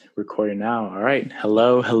Recording now. All right.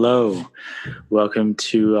 Hello. Welcome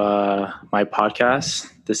to my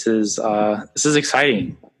podcast. This is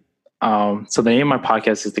exciting. So the name of my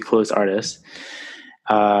podcast is The Coolest Artist.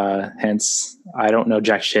 Hence, I don't know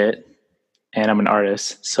jack shit, and I'm an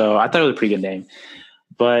artist. So I thought it was a pretty good name.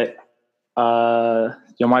 But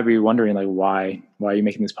you might be wondering, like, why are you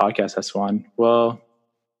making this podcast, S1? Well,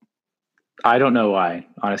 I don't know why,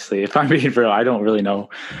 honestly. If I'm being real, I don't really know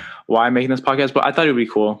why I'm making this podcast, but I thought it would be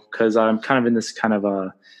cool because I'm kind of in this kind of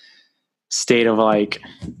a state of like,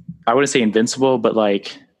 I wouldn't say invincible, but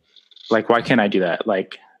like why can't I do that?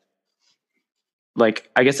 Like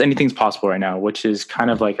I guess anything's possible right now, which is kind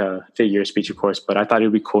of like a figure of speech, of course. But I thought it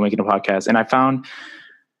would be cool making a podcast, and I found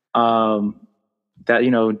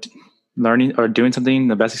that learning or doing something,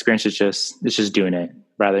 the best experience is just doing it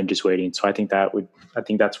rather than just waiting. So I think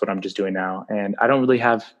that's what I'm just doing now. And I don't really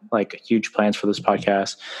have like huge plans for this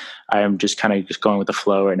podcast. I am just kind of just going with the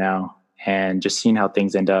flow right now and just seeing how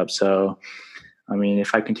things end up. So, I mean,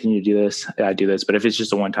 if I continue to do this, I do this, but if it's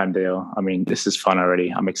just a one-time deal, I mean, this is fun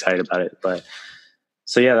already. I'm excited about it. But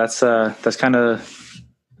so yeah, that's kind of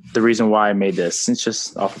the reason why I made this. It's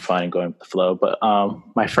just all for fun and going with the flow. But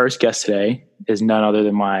my first guest today is none other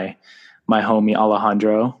than my homie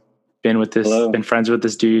Alejandro. Been friends with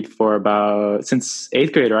this dude for since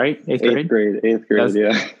 8th grade, right? Eighth grade,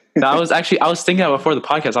 yeah. I was thinking that before the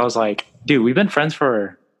podcast. I was like, dude, we've been friends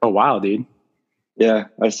for a while, dude. Yeah,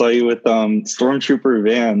 I saw you with Stormtrooper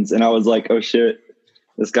Vans, and I was like, oh shit,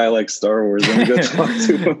 this guy likes Star Wars. Let me go talk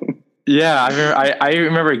to him. Yeah, I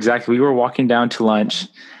remember exactly. We were walking down to lunch,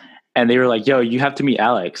 and they were like, yo, you have to meet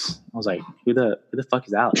Alex. I was like, who the fuck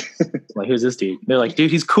is Alex? Like, who's this dude? They're like, dude,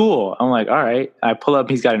 he's cool. I'm like, all right. I pull up,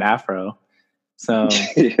 he's got an afro. So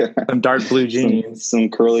some dark blue jeans. Some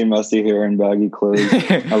curly, messy hair and baggy clothes.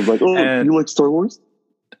 I was like, oh, you like Star Wars?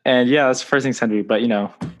 And yeah, that's the first thing said to me. But,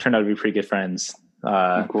 turned out to be pretty good friends,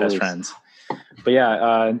 best friends. But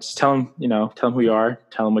yeah, just tell him who you are.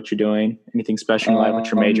 Tell him what you're doing. Anything special in life, what's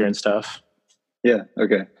your major and stuff. Yeah,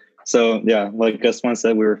 okay. So yeah, like S1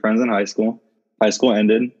 said, we were friends in high school. High school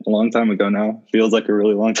ended a long time ago now. Feels like a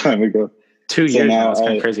really long time ago. 2 years now. It's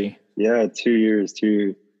kind of crazy. Yeah, 2 years.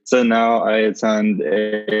 So now I attend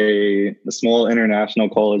a small international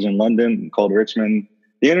college in London called Richmond,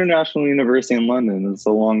 the International University in London. It's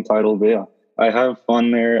a long title, but yeah, I have fun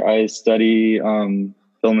there. I study film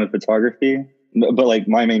and photography, but like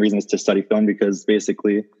my main reason is to study film because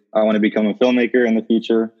basically I want to become a filmmaker in the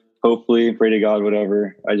future. Hopefully, pray to God,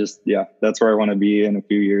 whatever. That's where I want to be in a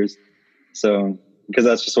few years. So, because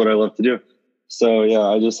that's just what I love to do. So yeah,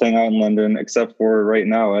 I just hang out in London, except for right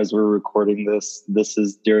now, as we're recording this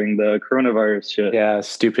is during the coronavirus shit. Yeah,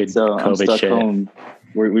 stupid so COVID I'm stuck shit. Home.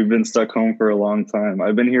 We've been stuck home for a long time.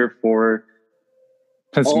 I've been here for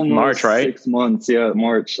since March, right? 6 months. Yeah,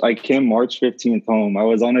 March. I came March 15th home. I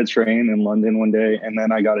was on a train in London one day, and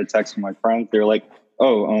then I got a text from my friends. They're like,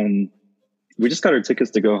 oh, we just got our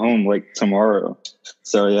tickets to go home like tomorrow.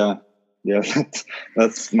 So yeah,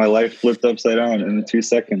 that's my life flipped upside down in 2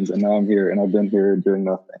 seconds, and now I'm here, and I've been here doing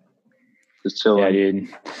nothing, just chilling. Yeah, dude.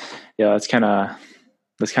 Yeah, that's kind of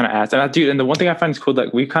ass. And dude, and the one thing I find is cool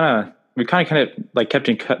that we kind of like kept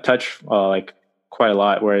in touch like quite a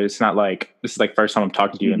lot. Where it's not like this is like first time I'm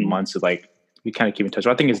talking to you in months. It's like we kind of keep in touch.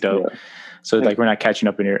 I think it's dope. Yeah. So like we're not catching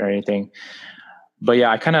up or anything. But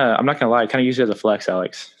yeah, I'm not gonna lie, I kind of use it as a flex,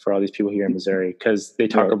 Alex, for all these people here in Missouri, because they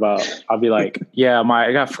talk about. I'll be like, yeah,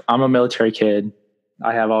 I'm a military kid.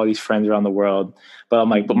 I have all these friends around the world, but I'm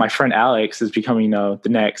like, but my friend Alex is becoming, the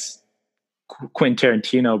next Quentin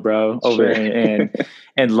Tarantino, bro, over in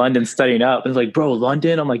London studying up. It's like, bro,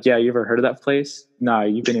 London. I'm like, yeah, you ever heard of that place? Nah,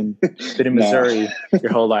 you've been in Missouri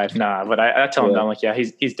your whole life. Nah, but I tell him, I'm like, yeah,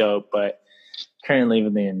 he's dope, but currently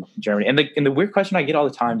living in Germany. And the weird question I get all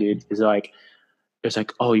the time, dude, is like. It's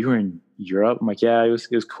like, oh, you were in Europe? I'm like, yeah, it was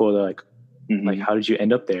cool. They're like, like, how did you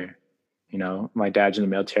end up there? My dad's in the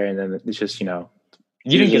military, and then it's just, you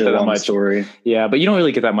didn't get that much. Story. Yeah, but you don't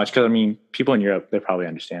really get that much because, I mean, people in Europe, they probably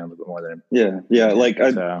understand a little bit more than. Yeah. Like,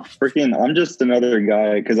 I'm just another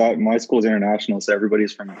guy because my school's international, so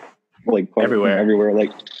everybody's from like everywhere,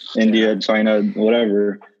 like India, China,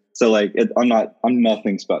 whatever. So like, I'm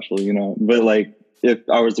nothing special, But like, if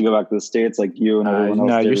I was to go back to the States, like you and everyone else,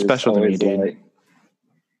 no, you're special to me, dude. Like,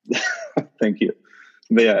 thank you.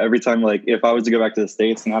 But yeah, every time, like, if I was to go back to the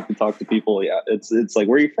States and have to talk to people, yeah, it's like,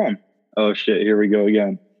 where are you from? Oh shit, here we go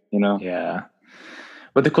again, Yeah.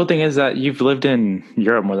 But the cool thing is that you've lived in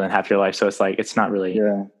Europe more than half your life, so it's like, it's not really,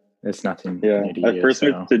 it's nothing. Yeah, I first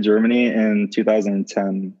moved to Germany in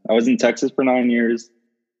 2010. I was in Texas for 9 years.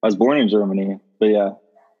 I was born in Germany, but yeah,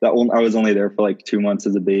 I was only there for like 2 months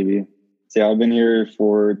as a baby. So yeah, I've been here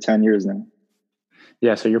for 10 years now.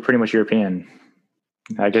 Yeah, so you're pretty much European.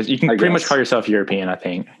 I guess you can pretty much call yourself European, I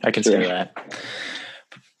think. I consider that.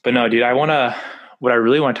 But no, dude, what I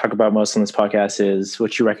really want to talk about most on this podcast is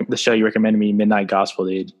the show you recommended me, Midnight Gospel,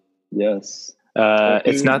 dude. Yes.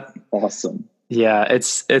 It's not awesome. Yeah,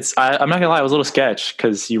 I'm not gonna lie, I was a little sketched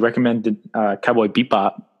because you recommended Cowboy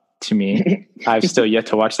Bebop to me. I've still yet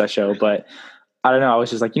to watch that show, but I don't know. I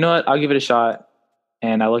was just like, you know what? I'll give it a shot.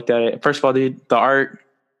 And I looked at it. First of all, dude, the art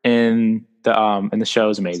in the show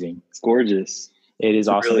is amazing. It's gorgeous. It is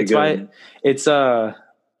awesome. Really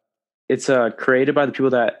it's created by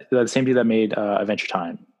the same people that made Adventure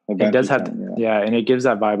Time. It does have and it gives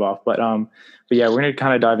that vibe off. But yeah, we're gonna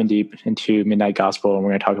kind of dive in deep into Midnight Gospel, and we're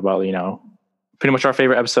gonna talk about pretty much our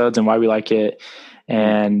favorite episodes and why we like it,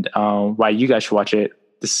 and why you guys should watch it.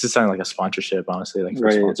 This is sounding like a sponsorship, honestly, like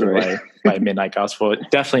sponsored by Midnight Gospel.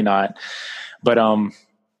 Definitely not. But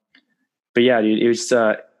yeah, dude, it was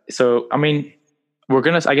so I mean,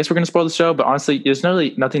 I guess we're gonna spoil the show, but honestly, there's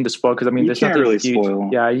nothing to spoil because I mean, there's nothing really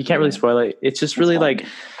spoil. Yeah, you can't really spoil it. It's just really like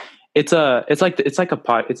it's a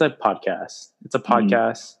podcast. It's a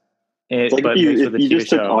podcast. It's like if you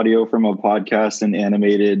just took audio from a podcast and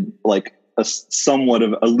animated like a somewhat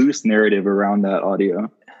of a loose narrative around that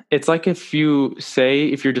audio. It's like if you're just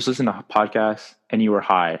listening to a podcast and you were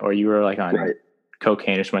high or you were like on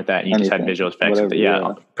cocaine or something like that, and you just had visual effects.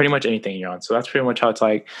 Pretty much anything you're on. So that's pretty much how it's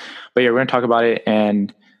like. But yeah, we're gonna talk about it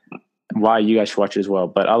and why you guys should watch it as well.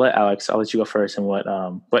 But I'll let you go first. And what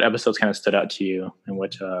episodes kind of stood out to you, and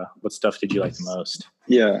what stuff did you like the most?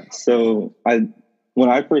 Yeah. So when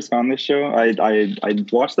I first found this show, I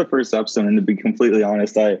watched the first episode, and to be completely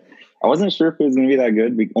honest, I wasn't sure if it was going to be that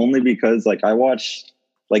good, only because like I watched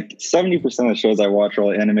like 70% of the shows I watch are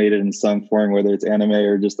all animated in some form, whether it's anime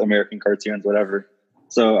or just American cartoons, whatever.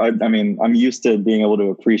 So I mean, I'm used to being able to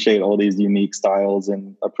appreciate all these unique styles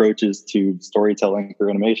and approaches to storytelling for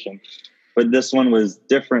animation. But this one was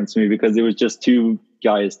different to me because it was just two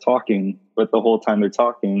guys talking, but the whole time they're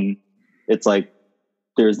talking, it's like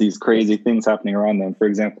there's these crazy things happening around them. For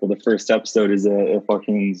example, the first episode is a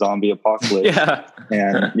fucking zombie apocalypse.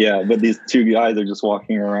 But these two guys are just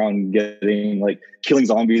walking around killing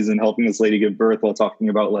zombies and helping this lady give birth while talking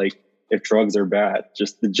about like if drugs are bad.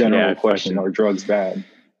 Just the general question, are drugs bad?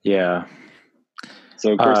 Yeah.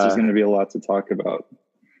 So of course there's going to be a lot to talk about.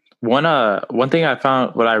 One thing I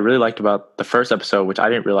found, what I really liked about the first episode, which I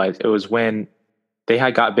didn't realize, it was when they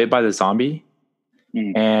got bit by the zombie,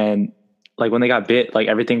 and like when they got bit, like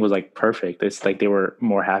everything was like perfect. It's like they were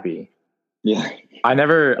more happy. Yeah. I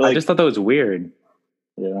just thought that was weird.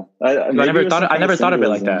 Yeah. I never thought of it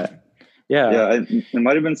like that. Yeah. It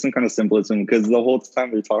might have been some kind of symbolism because the whole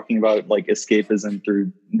time they're talking about like escapism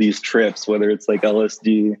through these trips, whether it's like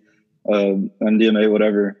LSD, MDMA,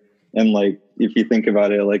 whatever. And like, if you think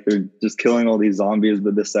about it, like they're just killing all these zombies,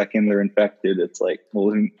 but the second they're infected, it's like, well,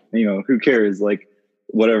 who cares? Like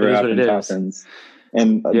whatever happens.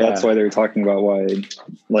 And that's why they were talking about why,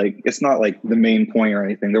 like, it's not like the main point or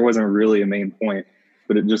anything. There wasn't really a main point,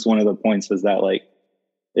 but just one of the points was that like,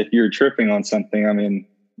 if you're tripping on something, I mean,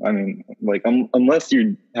 like, unless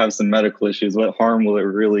you have some medical issues, what harm will it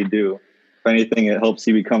really do? If anything, it helps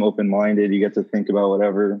you become open-minded. You get to think about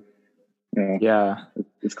whatever.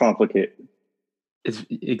 It's complicated. It's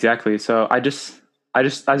exactly. So I just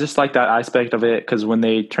like that aspect of it, because when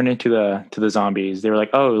they turn into the zombies, they were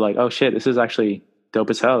like, oh shit, this is actually dope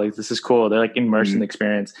as hell. Like, this is cool. They're like immersed in the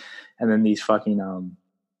experience. And then these fucking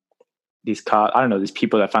these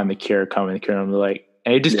people that find the cure come and cure them. They're like,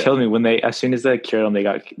 and it just killed me when as soon as they cured them,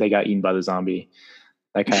 they got eaten by the zombie.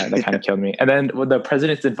 That kind of killed me. And then with the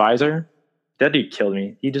president's advisor, that dude killed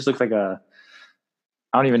me. He just looks like I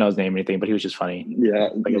don't even know his name or anything, but he was just funny. Yeah,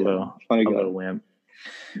 like a little wimp.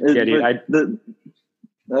 Dude. I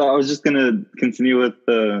was just gonna continue with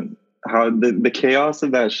how the chaos of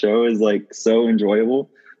that show is like so enjoyable,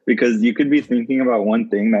 because you could be thinking about one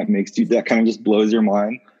thing that kind of just blows your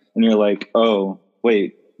mind, and you're like, oh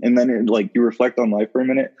wait, and then you reflect on life for a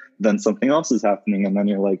minute, then something else is happening, and then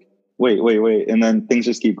you're like, wait, and then things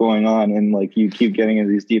just keep going on, and like you keep getting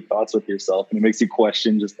into these deep thoughts with yourself, and it makes you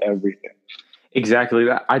question just everything. Exactly.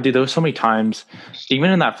 I did. There was so many times, even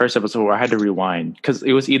in that first episode, where I had to rewind, because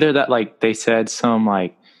it was either that like they said some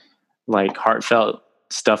like heartfelt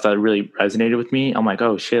stuff that really resonated with me. I'm like,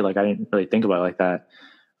 oh shit, like I didn't really think about it like that.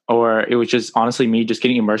 Or it was just honestly me just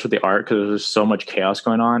getting immersed with the art because there was so much chaos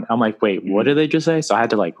going on. I'm like, wait, what did they just say? So I had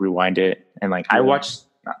to like rewind it, and like I watched.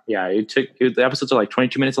 The episodes are like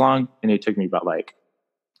 22 minutes long, and it took me about like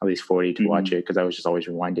at least 40 to watch it, because I was just always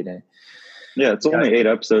rewinding it. Yeah, it's only 8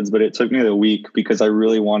 episodes, but it took me a week because I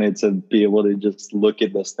really wanted to be able to just look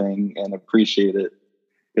at this thing and appreciate it,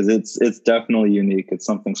 because it's definitely unique. It's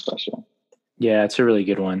something special. Yeah, it's a really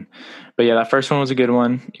good one. But yeah, that first one was a good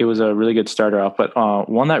one. It was a really good starter off. But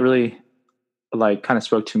one that really like kind of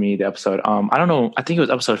spoke to me, the episode. I don't know. I think it was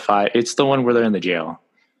episode 5. It's the one where they're in the jail.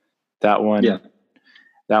 That one. Yeah.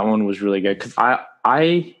 That one was really good because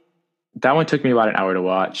I that one took me about an hour to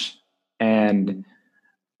watch, and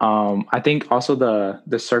I think also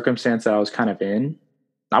the circumstance that I was kind of in,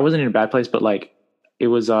 I wasn't in a bad place, but like it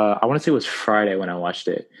was I want to say it was Friday when I watched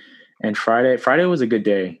it, and Friday was a good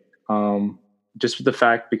day. Just with the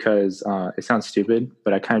fact because it sounds stupid,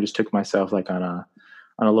 but I kind of just took myself like on a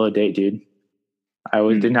little date, dude. I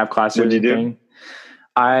didn't have classes or anything.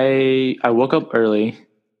 I woke up early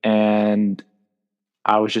and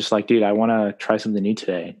I was just like, dude, I want to try something new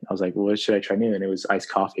today. I was like, well, what should I try new? And it was iced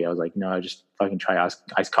coffee. I was like, no, I just fucking try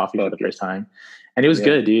iced coffee for the first time. And it was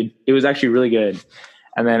good, dude. It was actually really good.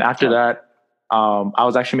 And then after that, I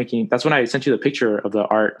was actually that's when I sent you the picture of the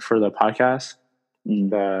art for the podcast,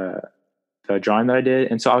 the drawing that I did.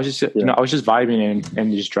 And so I was just, I was just vibing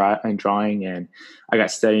and just drawing, and I got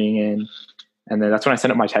studying in. And then that's when I set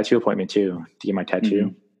up my tattoo appointment too, to get my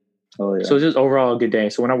tattoo. Oh, yeah. So it was just overall a good day.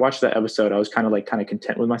 So when I watched that episode, I was kind of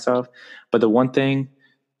content with myself. But the one thing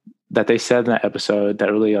that they said in that episode that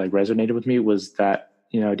really like resonated with me was that,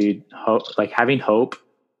 dude, having hope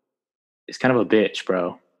is kind of a bitch,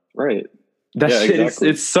 bro. Right. That shit exactly.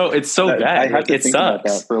 It's so bad. I had to think about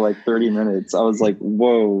that for like 30 minutes. I was like,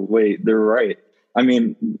 whoa, wait, they're right. I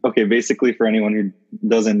mean, okay, basically for anyone who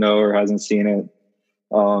doesn't know or hasn't seen it,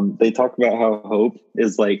 they talk about how hope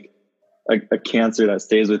is like a cancer that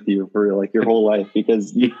stays with you for like your whole life,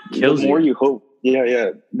 because the more you hope,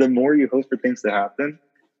 the more you hope for things to happen,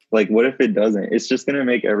 like what if it doesn't? It's just going to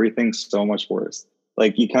make everything so much worse.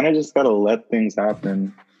 Like you kind of just got to let things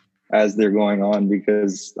happen as they're going on,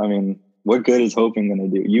 because I mean, what good is hoping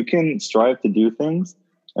going to do? You can strive to do things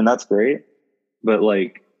and that's great, but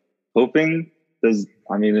like hoping does,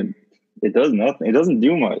 I mean, it does nothing. It doesn't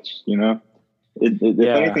do much, if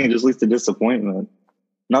anything, it just leads to disappointment.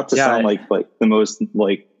 Not to sound like the most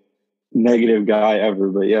like negative guy ever,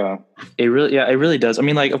 but it really does. I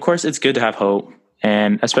mean, like, of course it's good to have hope.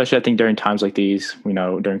 And especially I think during times like these,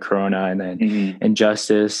 during Corona and then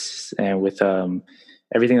injustice and with,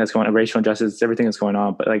 everything that's going on, racial injustice, everything that's going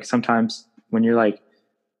on. But like sometimes when you're like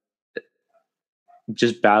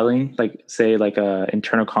just battling, like say like a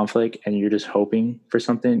internal conflict and you're just hoping for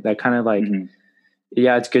something, that kind of like,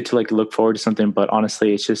 it's good to like look forward to something, but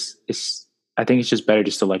honestly, I think it's just better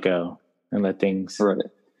just to let go and let things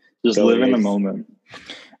just live in the moment.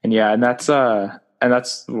 And and that's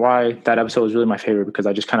why that episode was really my favorite, because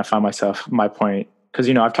I just kind of found my point, because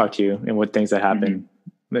I've talked to you and what things that happen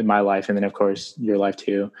in my life, and then of course your life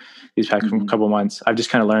too, these past couple months. I've just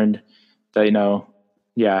kind of learned that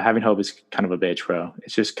having hope is kind of a bitch, bro.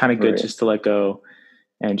 It's just kind of good just to let go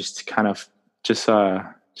and just kind of just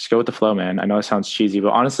go with the flow, man. I know it sounds cheesy,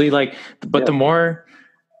 but honestly, like, the more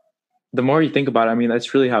you think about it, I mean,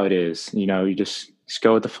 that's really how it is. You just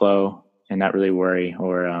go with the flow and not really worry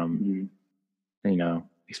or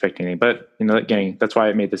expect anything. But again, that's why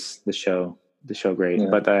it made the show great.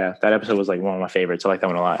 But that episode was like one of my favorites. I like that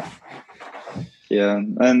one a lot. Yeah,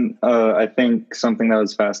 and I think something that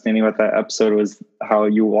was fascinating about that episode was how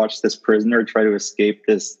you watch this prisoner try to escape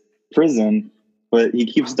this prison, but he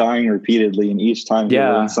keeps dying repeatedly, and each time he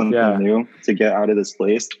learns something new to get out of this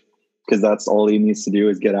place, because that's all he needs to do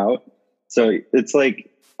is get out. So it's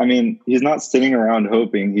like, I mean, he's not sitting around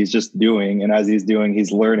hoping, he's just doing, and as he's doing,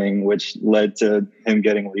 he's learning, which led to him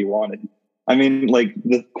getting what he wanted. I mean, like,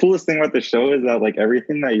 the coolest thing about the show is that like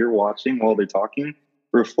everything that you're watching while they're talking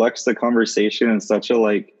reflects the conversation in such a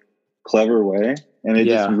like clever way, and it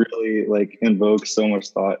just really like invokes so much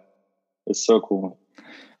thought. It's so cool.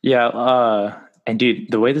 And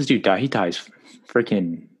dude, the way this dude he dies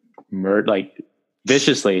freaking like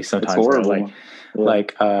viciously sometimes. It's horrible.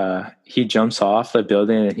 Like he jumps off the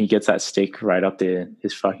building and he gets that stake right up to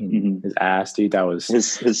his fucking his ass, dude. That was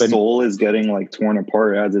his soul is getting like torn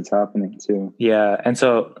apart as it's happening too. And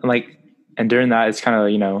so like, and during that, it's kind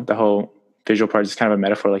of the whole visual part is kind of a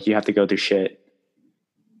metaphor. Like you have to go through shit,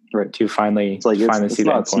 to finally see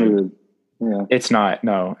that point. Yeah, it's not,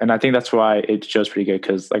 no. And I think that's why it shows pretty good,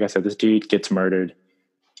 because like I said, this dude gets murdered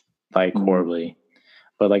like horribly,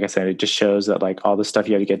 but like I said, it just shows that like all the stuff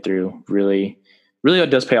you have to get through really it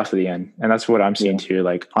does pay off at the end. And that's what I'm seeing too.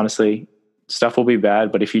 Like honestly, stuff will be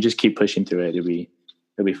bad, but if you just keep pushing through it, it'll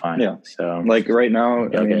be fine. So like right now,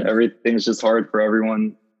 I mean, everything's just hard for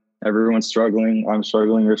everyone. Everyone's struggling. I'm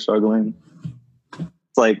struggling. You're struggling.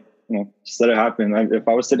 It's like just let it happen. If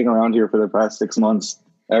I was sitting around here for the past 6 months,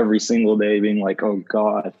 every single day being like, oh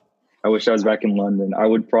God, I wish I was back in London, I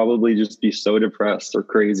would probably just be so depressed or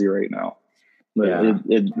crazy right now. But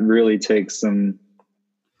it really takes some,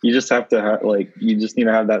 you just have to have, like, you just need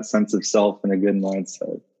to have that sense of self and a good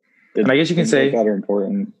mindset. And I guess you can say that are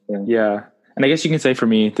important. Yeah. And I guess you can say for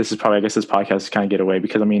me, this is probably, I guess this podcast is kind of get away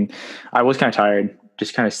because I mean, I was kind of tired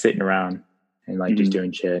just kind of sitting around and like just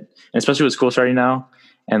doing shit. And especially with school starting now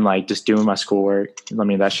and like just doing my schoolwork. I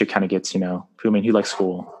mean, that shit kind of gets, I mean, who likes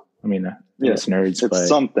school? I mean, it's nerds, it's but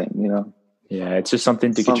something, Yeah. It's just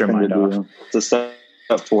something to get your mind off. It's a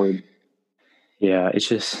step forward. Yeah. It's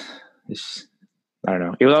just, I don't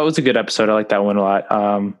know. That was a good episode. I like that one a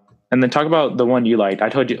lot. And then talk about the one you liked. I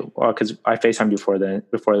told you because I FaceTimed you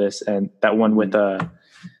before this, and that one with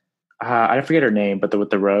I forget her name, but with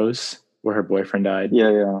the rose where her boyfriend died.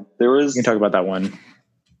 Yeah. There was. You can talk about that one.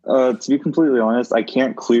 To be completely honest, I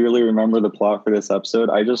can't clearly remember the plot for this episode.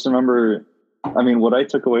 I just remember. I mean, what I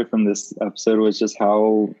took away from this episode was just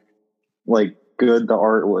how like good the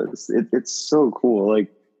art was. It's so cool. Like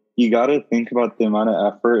you got to think about the amount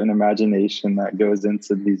of effort and imagination that goes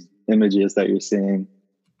into these images that you're seeing.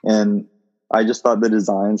 And I just thought the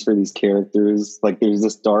designs for these characters, like there's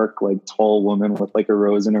this dark, like tall woman with like a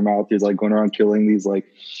rose in her mouth who's like going around killing these like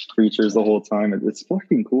creatures the whole time. It's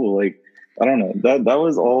fucking cool. Like, I don't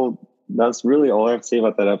know, that's really all I have to say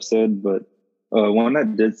about that episode. But one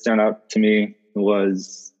that did stand out to me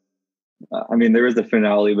was, I mean, there was the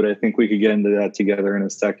finale, but I think we could get into that together in a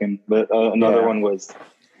second. But another one was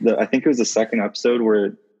I think it was the second episode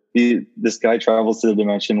where this guy travels to the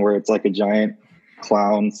dimension where it's like a giant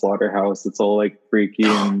clown slaughterhouse. It's all like freaky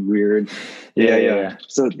and weird. Yeah.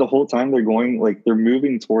 So the whole time they're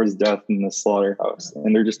moving towards death in the slaughterhouse,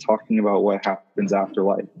 and they're just talking about what happens after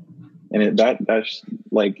life. And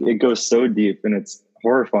it goes so deep, and it's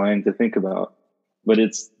horrifying to think about. But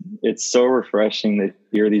it's so refreshing to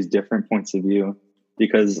hear these different points of view,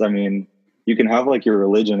 because I mean, you can have like your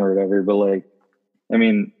religion or whatever, but like, I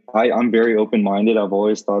mean, I'm very open-minded. I've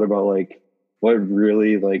always thought about like what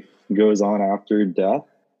really like goes on after death.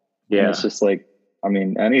 And it's just like, I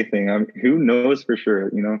mean, anything. Who knows for sure?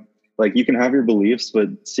 Like you can have your beliefs, but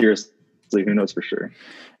seriously, who knows for sure?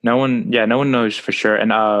 No one knows for sure.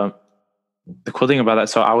 And the cool thing about that,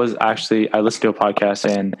 so I listened to a podcast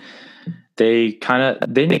and they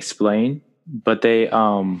didn't explain, but they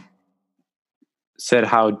said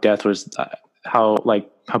how death was how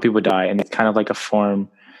people die, and it's kind of like a form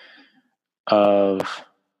of,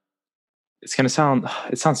 it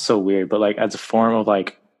sounds so weird, but like as a form of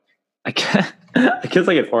like, I guess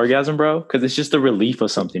like an orgasm, bro, because it's just the relief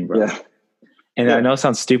of something, bro. Yeah. And I know it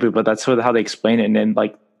sounds stupid, but that's how they explain it. And then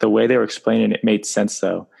like the way they were explaining it made sense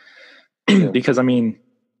though. Because I mean,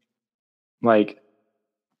 like,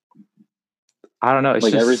 I don't know. It's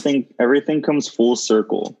like just, everything comes full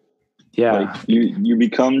circle. Yeah. Like you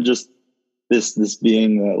become just this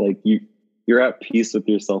being that like you're at peace with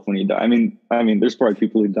yourself when you die. I mean, there's probably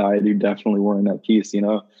people who died who definitely weren't at peace,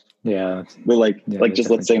 Yeah. But just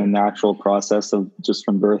let's say a natural process of just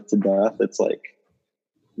from birth to death, it's like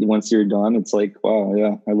once you're done, it's like, wow,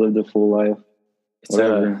 yeah, I lived a full life.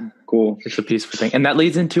 Whatever. Cool. It's a peaceful thing. And that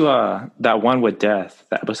leads into that one with death,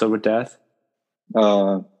 that episode with death.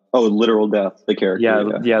 Literal death, the character.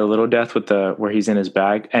 Yeah, the little death with where he's in his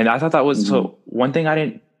bag. And I thought that was so one thing I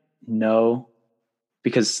didn't know,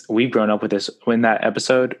 because we've grown up with this, in that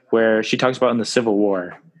episode where she talks about in the Civil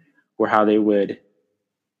War, where how they would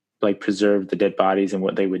like preserve the dead bodies and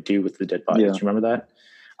what they would do with the dead bodies. Yeah. Do you remember that?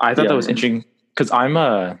 I thought that was interesting, because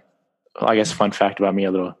I guess fun fact about me,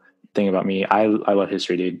 a little thing about me. I love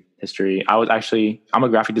history, dude. History. I'm a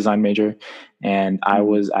graphic design major, and I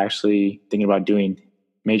was actually thinking about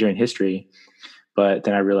major in history, but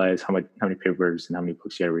then I realized how many papers and how many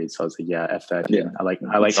books you gotta read. So I was like, yeah, F that. Dude. Yeah. I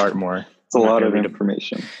like art more. It's a lot of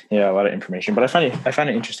information. Yeah, a lot of information. But I find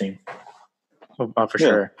it interesting. For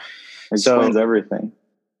sure. It explains everything.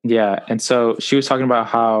 Yeah. And so she was talking about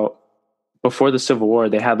how before the Civil War,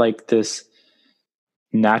 they had like this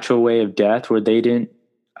natural way of death where they didn't,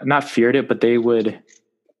 not feared it, but they would,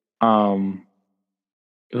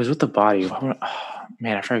 it was with the body. Oh,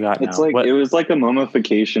 man, I forgot. It's now. It was like a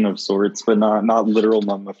mummification of sorts, but not literal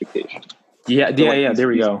mummification. Yeah. There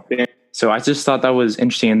we go. So I just thought that was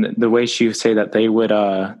interesting. The way she would say that they would,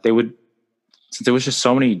 since there was just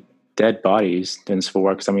so many dead bodies in the Civil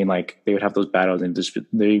War, because I mean, like they would have those battles and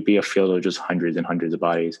there'd be a field of just hundreds and hundreds of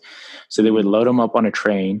bodies. So they would load them up on a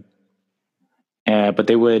train, but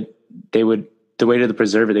they would the way to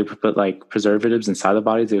preserve it, they would put like preservatives inside the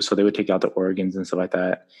bodies. So they would take out the organs and stuff like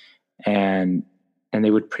that, and they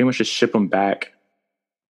would pretty much just ship them back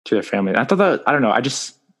to their family. I thought that, I don't know, I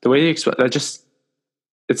just, the way you explain that, just,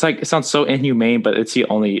 it's like, it sounds so inhumane, but it's the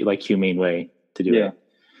only like humane way to do it.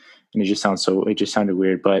 And it just sounded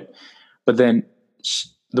weird. But then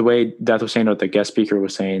the way Death was saying, what the guest speaker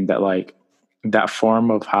was saying, that like that form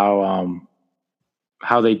of how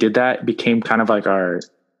they did that became kind of like our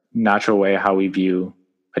natural way, how we view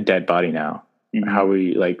a dead body now, how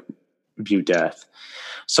we like view death.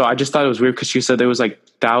 So I just thought it was weird because she said there was like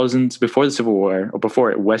thousands before the Civil War, or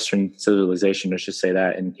before Western civilization, let's just say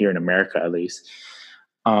that, and here in America at least.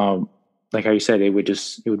 Like how you said, it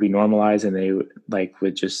would be normalized, and they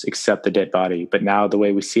would just accept the dead body. But now the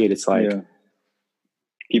way we see it, it's like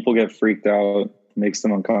people get freaked out, makes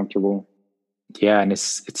them uncomfortable. Yeah, and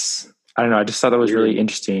it's I don't know. I just thought that was really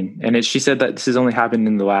interesting. And she said that this has only happened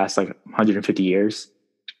in the last like 150 years,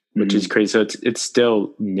 which is crazy. So it's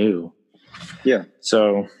still new. Yeah.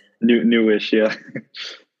 So newish, yeah.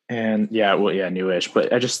 And newish.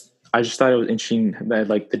 But I just thought it was interesting that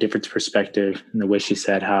like the different perspective and the way she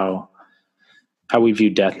said how we view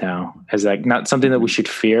death now as like not something that we should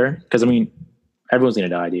fear. Because I mean, everyone's gonna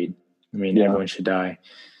die, dude. I mean, everyone should die.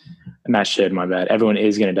 Not should, my bad. Everyone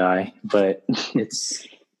is gonna die, but it's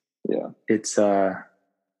it's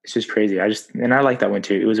just crazy. I like that one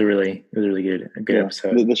too. It was a really good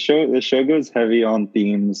episode. The show goes heavy on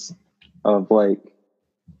themes of like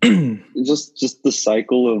just the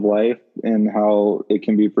cycle of life and how it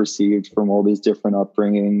can be perceived from all these different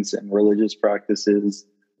upbringings and religious practices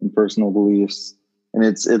and personal beliefs. And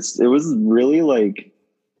it was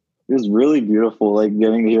really beautiful, like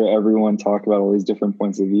getting to hear everyone talk about all these different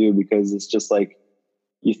points of view, because it's just like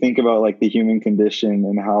you think about like the human condition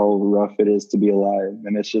and how rough it is to be alive,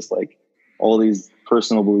 and it's just like all these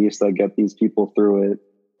personal beliefs that get these people through it,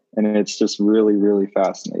 and it's just really, really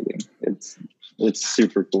fascinating. It's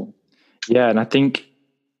super cool. Yeah, and I think,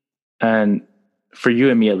 and for you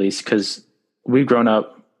and me at least, because we've grown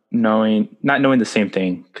up not knowing the same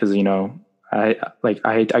thing, because I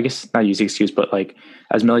guess not use the excuse, but like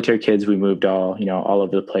as military kids, we moved all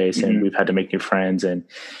over the place, and we've had to make new friends, and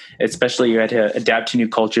especially you had to adapt to new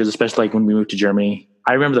cultures, especially like when we moved to Germany.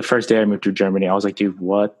 I remember the first day I moved to Germany, I was like, dude,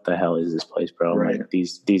 what the hell is this place, bro? Right. Like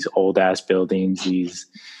these old ass buildings,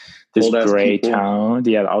 this gray town.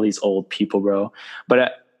 Yeah. All these old people, bro.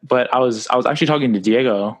 But I was actually talking to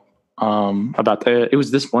Diego, about it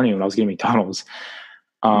was this morning when I was getting McDonald's.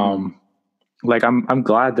 Like I'm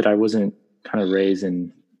glad that I wasn't kind of raised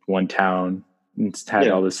in one town and had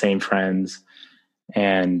all the same friends,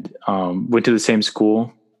 and went to the same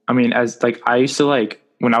school. I mean, as like I used to like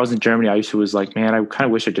when I was in Germany, I was like, man, I kind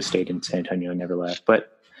of wish I just stayed in San Antonio and never left.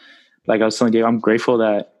 But like I was telling Dave, I'm grateful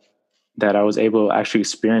that I was able to actually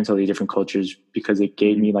experience all these different cultures, because it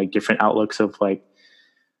gave me like different outlooks of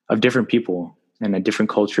different people and different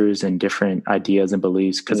cultures and different ideas and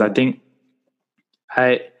beliefs. Because I think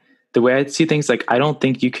the way I see things, like I don't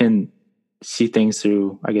think you can see things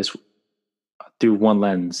through one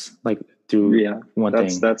lens, like through one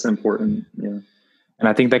thing. That's important. Yeah. And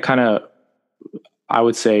I think that kind of, I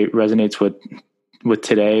would say, resonates with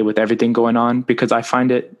today, with everything going on, because I find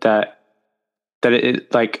it that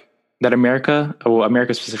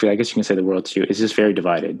America specifically, I guess you can say the world too, is just very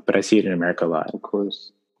divided, but I see it in America a lot. Of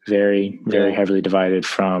course. Very, very heavily divided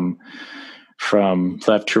from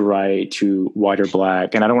left to right to white or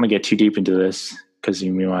black. And I don't want to get too deep into this because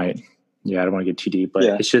you might, I don't want to get too deep, but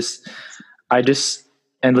it's just,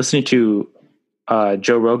 and listening to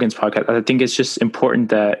Joe Rogan's podcast, I think it's just important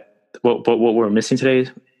that what we're missing today,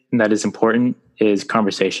 and that is important, is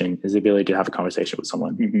conversation, is the ability to have a conversation with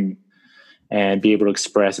someone and be able to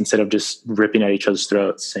express, instead of just ripping at each other's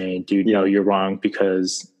throats saying, dude, no, you're wrong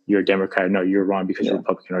because you're a Democrat. No, you're wrong because you're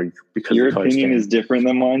Republican, or because your opinion is different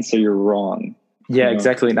than mine, so you're wrong. Yeah,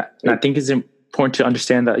 exactly. And I think it's important to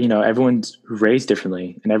understand that, everyone's raised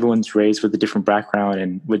differently, and everyone's raised with a different background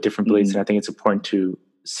and with different beliefs. And I think it's important to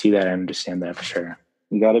see that and understand that for sure.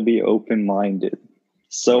 You got to be open-minded.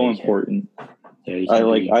 So important.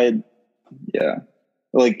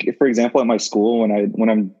 Like, for example, at my school, when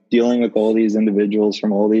I'm dealing with all these individuals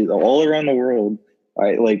from all around the world,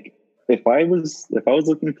 if I was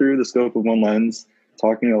looking through the scope of one lens,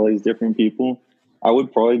 talking to all these different people, I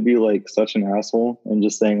would probably be like such an asshole and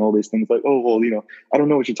just saying all these things like, oh, well, I don't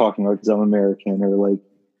know what you're talking about because I'm American, or like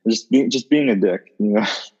just being a dick, Like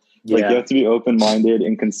you have to be open-minded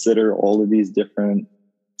and consider all of these different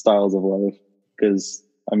styles of life, because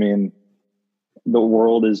I mean, the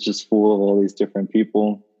world is just full of all these different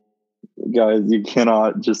people. Guys, you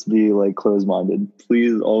cannot just be like closed-minded.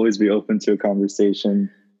 Please always be open to a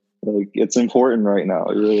conversation. Like, it's important right now.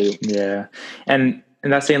 It really is. Yeah. And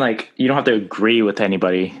and that's saying like you don't have to agree with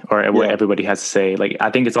anybody or what everybody has to say. Like I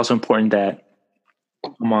think it's also important that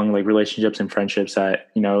among like relationships and friendships that,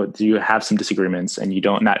 you know, you have some disagreements and you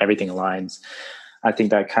don't, not everything aligns. I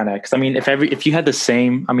think that kind of, because I mean, if you had the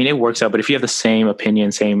same, I mean, it works out, but if you have the same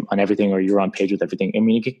opinion, same on everything, or you're on page with everything, I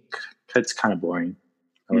mean, it's kind of boring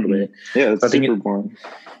a little bit. Yeah, it's super boring.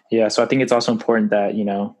 Yeah, so I think it's also important that, you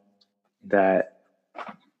know, that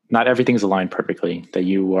not everything's aligned perfectly, that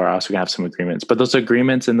you are also gonna have some agreements, but those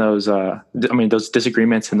agreements and those, those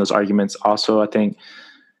disagreements and those arguments also, I think,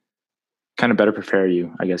 kind of better prepare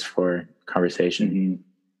you, I guess, for conversation.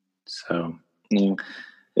 So yeah.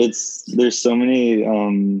 There's so many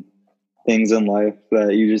things in life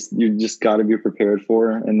that you just got to be prepared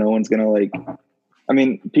for, and no one's gonna like. I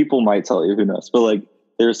mean, people might tell you, who knows, but like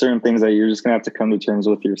there are certain things that you're just gonna have to come to terms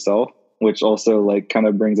with yourself, which also like kind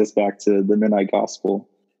of brings us back to the Midnight Gospel,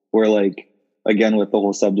 where like again with the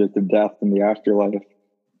whole subject of death and the afterlife,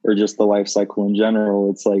 or just the life cycle in general,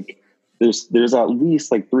 it's like there's at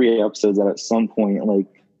least like 3 episodes that at some point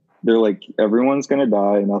like they're like everyone's gonna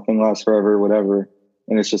die, nothing lasts forever, whatever.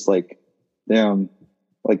 And it's just like, damn,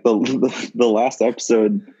 like the last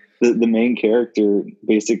episode, the main character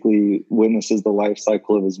basically witnesses the life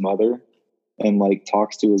cycle of his mother and like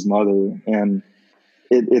talks to his mother. And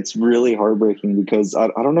it's really heartbreaking because I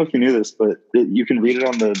don't know if you knew this, but you can read it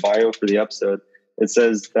on the bio for the episode. It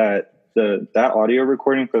says that that audio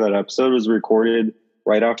recording for that episode was recorded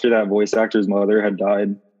right after that voice actor's mother had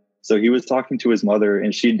died. So he was talking to his mother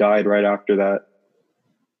and she died right after that.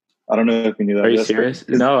 I don't know if you knew that. Are you serious?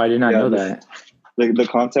 No, I did not know that. The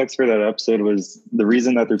context for that episode was the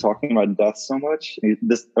reason that they're talking about death so much.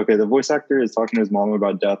 The voice actor is talking to his mom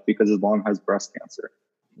about death because his mom has breast cancer.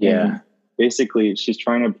 Yeah. And basically, she's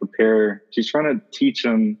trying to teach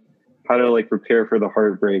him how to like prepare for the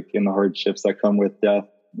heartbreak and the hardships that come with death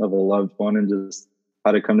of a loved one, and just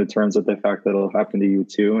how to come to terms with the fact that it'll happen to you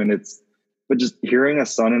too. But just hearing a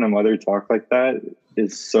son and a mother talk like that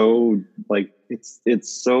is so like it's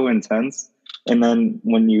so intense. And then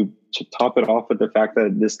when you top it off with the fact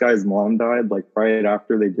that this guy's mom died like right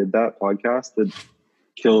after they did that podcast, it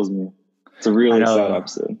kills me. It's a really sad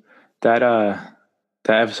episode. That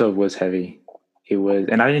episode was heavy. It was,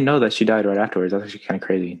 and I didn't know that she died right afterwards. That's actually kind of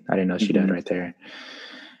crazy. I didn't know she died right there.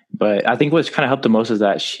 But I think what's kind of helped the most is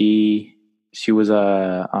that she was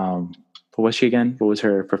what was she again? What was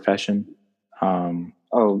her profession?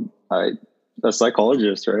 A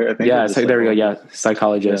psychologist, right? I think. Yeah, there we go. Yeah,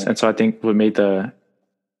 psychologist. Yeah. And so I think what made the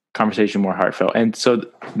conversation more heartfelt. And so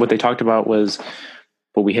what they talked about was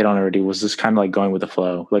what we hit on already, was just kind of like going with the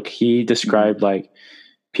flow. Like he described like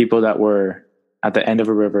people that were at the end of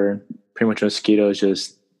a river, pretty much mosquitoes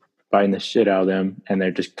just biting the shit out of them, and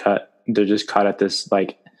they're just caught at this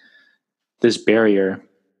like this barrier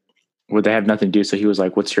where they have nothing to do. So he was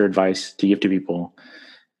like, "What's your advice to give to people?"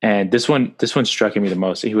 And this one struck me the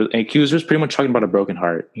most. He was just pretty much talking about a broken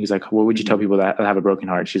heart. He's like, "What would you tell people that have a broken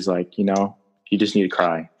heart?" She's like, "You know, you just need to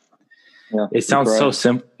cry." Yeah, it sounds so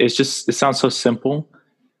simple. It sounds so simple,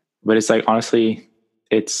 but it's like, honestly,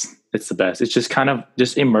 it's the best. It's just kind of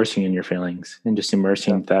just immersing in your feelings and just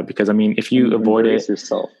immersing that, because I mean, if you avoid it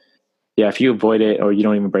yourself. Yeah, if you avoid it or you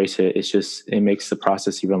don't even embrace it, it makes the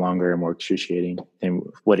process even longer and more excruciating than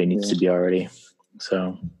what it needs to be already.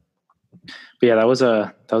 So, but yeah, that was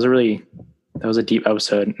a deep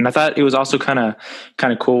episode. And I thought it was also kind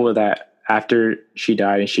of cool that after she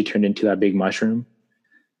died and she turned into that big mushroom,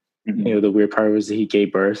 you know, the weird part was that he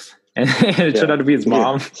gave birth and it turned out to be his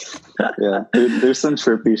mom. Yeah. There's some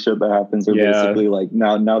trippy shit that happens where basically like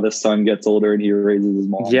now the son gets older and he raises his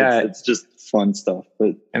mom. Yeah. It's just fun stuff.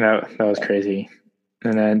 But that was crazy.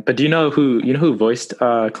 And then, but do you know who voiced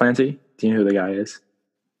Clancy? Do you know who the guy is?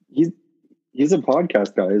 He's a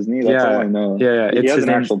podcast guy, isn't he? That's all I know. Yeah. He has an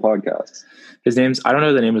actual podcast. His name's, I don't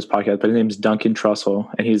know the name of his podcast, but his name's Duncan Trussell,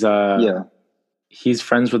 and he's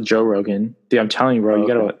friends with Joe Rogan. Dude, I'm telling you, bro, you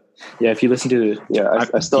gotta. Yeah, if you listen to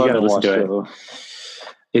I still haven't watched it.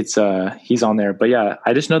 It's he's on there, but yeah,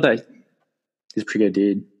 I just know that he's a pretty good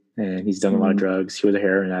dude, and he's done a lot of drugs. He was a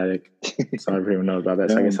heroin addict, so I don't even know about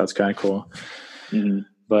that. So I guess that's kind of cool.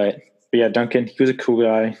 But yeah, Duncan, he was a cool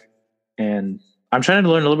guy, and I'm trying to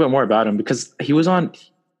learn a little bit more about him because when he was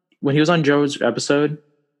on Joe's episode,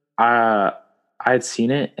 I had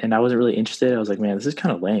seen it and I wasn't really interested. I was like, man, this is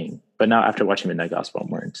kind of lame. But now after watching Midnight Gospel, I'm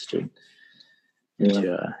more interested.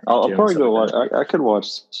 I'll probably go watch. I could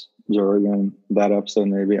watch Joe Rogan that episode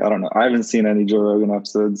maybe. I don't know. I haven't seen any Joe Rogan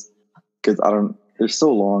episodes because they're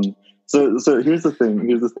so long. So here's the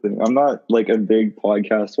thing. I'm not like a big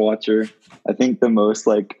podcast watcher. I think the most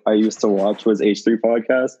like I used to watch was H3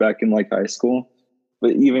 podcast back in like high school.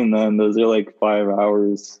 But even then, those are like 5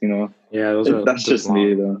 hours, Yeah, That's those just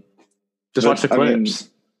me, though. Just But, watch the clips.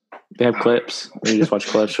 They have clips where you just watch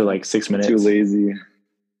clips for like 6 minutes. Too lazy.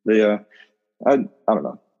 But yeah, I don't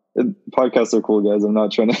know. Podcasts are cool, guys. I'm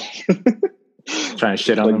not trying to trying to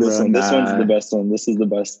shit on them, this bro. one. This one's the best one. This is the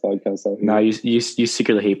best podcast out here. Nah, you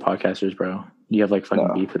secretly hate podcasters, bro. You have like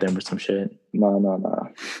fucking beef with them or some shit.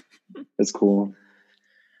 No. It's cool.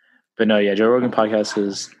 But no, yeah, Joe Rogan podcast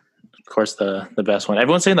is, of course, the best one.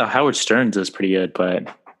 Everyone's saying that Howard Stern's is pretty good, but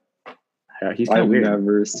he's kind of weird. I've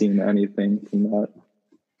never seen anything from that.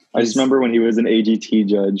 I just remember when he was an AGT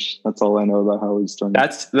judge. That's all I know about Howard Stern.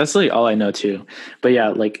 That's really all I know too. But yeah,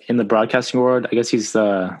 like in the broadcasting world, I guess he's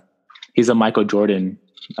a Michael Jordan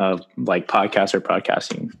of like podcast or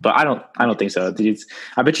broadcasting. But I don't think so.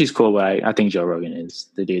 I bet she's cool, but I think Joe Rogan is.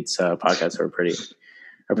 The dude's podcasts are pretty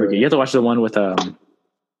good. You have to watch the one with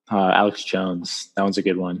Alex Jones. That one's a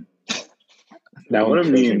good one. That what one a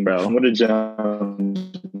meme, bro. What a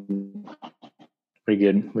Jones.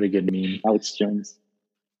 What a good meme. Alex Jones.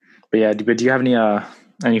 But yeah, do you have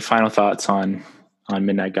any final thoughts on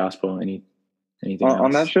Midnight Gospel? Anything else?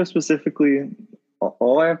 On that show specifically,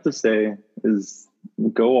 all I have to say is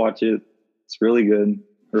go watch it. It's really good.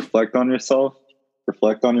 Reflect on yourself.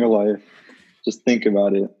 Reflect on your life. Just think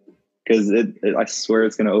about it, because I swear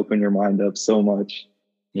it's gonna open your mind up so much.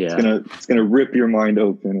 Yeah, it's gonna rip your mind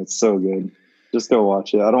open. It's so good. Just go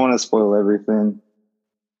watch it. I don't want to spoil everything,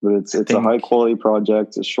 but it's a high quality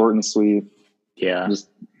project. It's short and sweet. Yeah.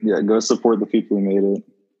 Go support the people who made it.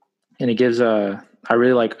 And it gives I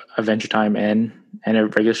really like Adventure Time and a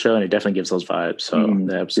regular show, and it definitely gives those vibes. So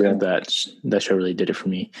the episode that show really did it for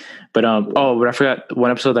me. But but I forgot one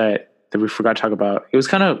episode that we forgot to talk about. It was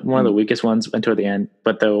kind of one of the weakest ones until the end,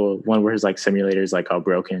 but the one where his like simulator is like all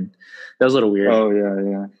broken. That was a little weird. Oh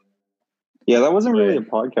yeah. Yeah, that wasn't really a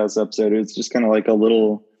podcast episode. It was just kind of like a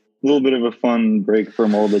little bit of a fun break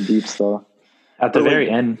from all the deep stuff. At the very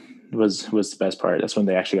end was the best part. That's when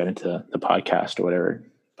they actually got into the podcast or whatever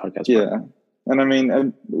podcast. Yeah. Part. And I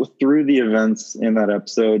mean, through the events in that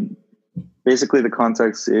episode, basically the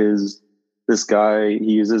context is this guy,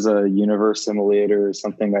 he uses a universe simulator or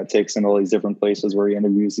something that takes in all these different places where he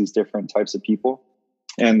interviews these different types of people.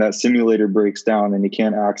 And that simulator breaks down and he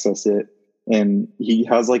can't access it. And he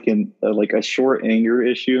has like a short anger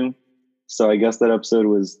issue. So I guess that episode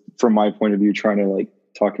was, from my point of view, trying to like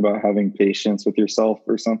talk about having patience with yourself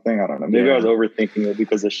or something. I don't know. Maybe I was overthinking it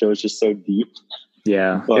because the show is just so deep.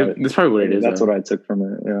 Yeah, that's probably what it is. That's what I took from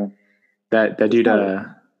it. Yeah, that dude,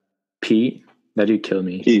 Pete. That dude killed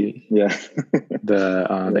me. Pete, yeah.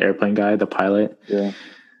 The airplane guy, the pilot. Yeah.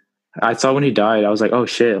 I saw when he died, I was like, oh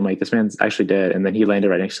shit. I'm like, this man's actually dead. And then he landed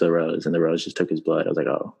right next to the rose, and the rose just took his blood. I was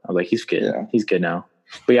like, he's good. Yeah. He's good now.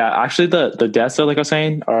 But yeah, actually the deaths though, like I was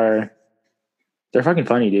saying, they're fucking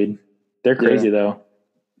funny, dude. They're crazy though.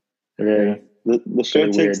 They're very the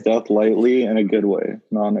show takes death lightly in a good way,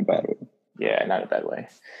 not in a bad way. Yeah, not in a bad way.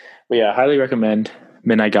 But yeah, highly recommend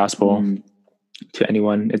Midnight Gospel to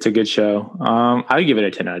anyone. It's a good show. I would give it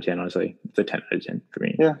a 10 out of 10, honestly. It's a 10 out of 10 for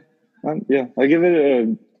me. Yeah. I give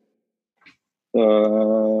it a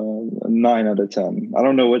 9 out of 10. I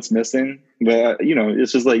don't know what's missing, but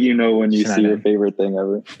it's just like, when you see your favorite thing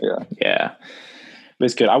ever. Yeah. But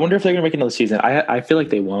it's good. I wonder if they're gonna make another season. I feel like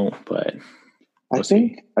they won't, but I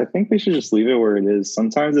think they should just leave it where it is.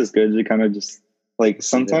 Sometimes it's good to kind of just like,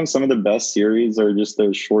 sometimes some of the best series are just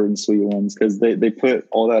those short and sweet ones, because they put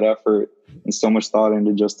all that effort and so much thought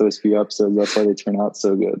into just those few episodes. That's why they turn out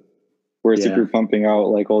so good. Whereas if you're pumping out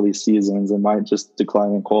like all these seasons, it might just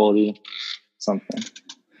decline in quality. Something.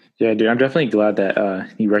 Yeah, dude, I'm definitely glad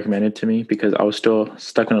that you recommended it to me, because I was still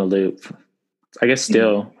stuck in a loop. I guess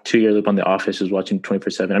still 2-year loop on The Office, was watching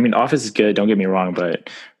 24/7. I mean, Office is good, don't get me wrong, but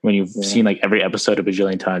when you've seen like every episode a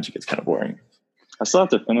bajillion times, it gets kind of boring. I still have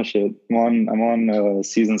to finish it. I'm on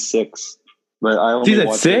season 6, but I only season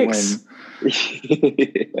watch 6.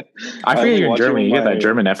 I forget you're in Germany. You get that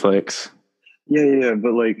German Netflix. Yeah,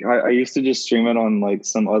 but like I used to just stream it on like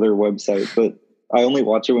some other website, but I only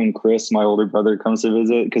watch it when Chris, my older brother, comes to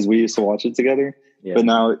visit, because we used to watch it together. Yeah. But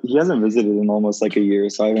now he hasn't visited in almost like a year,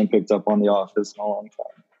 so I haven't picked up on The Office in a long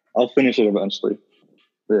time. I'll finish it eventually.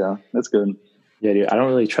 But yeah, that's good. Yeah, dude, I don't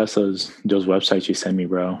really trust those websites you send me,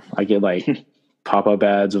 bro. I get like pop-up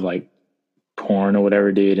ads of like porn or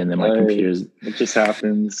whatever, dude, and then my computer's... It just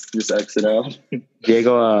happens. Just exit out.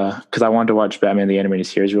 Diego, because I wanted to watch Batman the Animated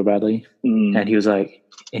Series real badly, and he was like,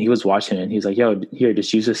 and he was watching it, and he was like, yo, here,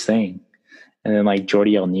 just use this thing. And then like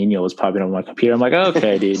Jordi El Nino was popping up on my computer. I'm like,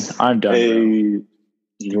 okay, dude, I'm done. Hey,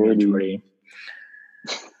 Jordi.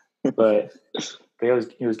 But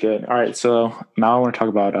it was good. All right, so now I want to talk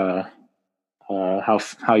about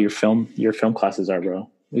how your film classes are, bro. Are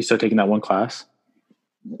you still taking that one class?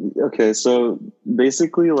 Okay, so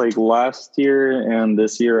basically, like last year and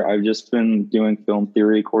this year, I've just been doing film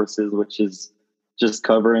theory courses, which is just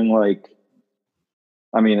covering like,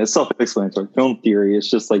 I mean, it's self-explanatory. Film theory is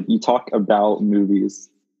just like you talk about movies,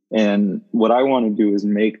 and what I want to do is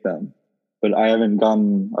make them, but I haven't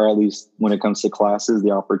gotten, or at least when it comes to classes,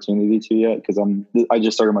 the opportunity to yet, because I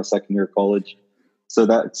just started my second year of college, so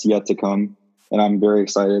that's yet to come, and I'm very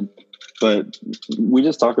excited. But we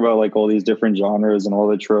just talk about like all these different genres and all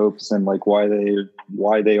the tropes and like why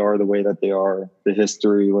they are the way that they are, the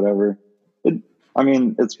history, whatever. I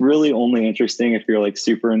mean, it's really only interesting if you're like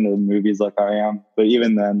super into movies like I am. But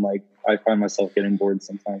even then, like I find myself getting bored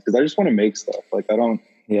sometimes because I just want to make stuff. Like I don't.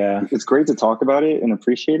 Yeah, It's great to talk about it and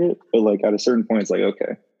appreciate it, but like at a certain point, it's like,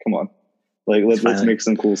 okay, come on, like let's make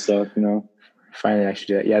some cool stuff, you know. Finally,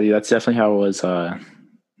 actually do it. Yeah, dude, that's definitely how it was.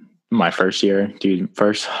 My first year, dude,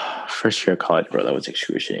 first year of college, bro, that was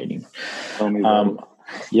excruciating. Tell me about it.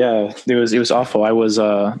 Yeah, it was awful. I was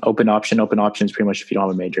open options pretty much if you don't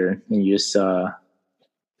have a major, and you just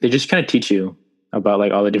they just kind of teach you about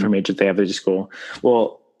like all the different majors they have at the school.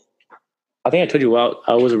 Well, I think I told you, well,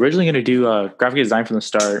 I was originally going to do graphic design from the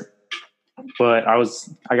start, but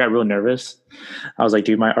I got real nervous. I was like,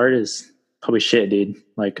 dude, my art is probably shit, dude.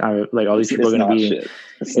 Like all these people are going to be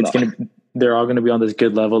shit. They're all going to be on this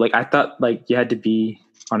good level. Like I thought like you had to be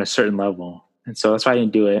on a certain level. And so that's why I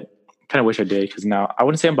didn't do it. Kind of wish I did. Cause now I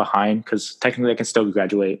wouldn't say I'm behind cause technically I can still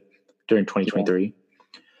graduate during 2023,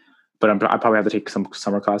 but I probably have to take some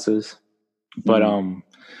summer classes, but,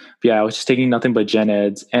 yeah, I was just taking nothing but gen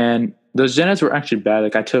eds, and those gen eds were actually bad.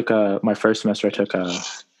 Like I took, my first semester, I took,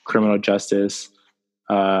 criminal justice.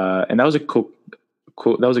 And that was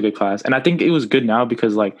that was a good class. And I think it was good now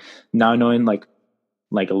because like now knowing like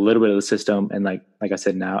a little bit of the system and like I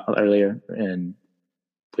said earlier, and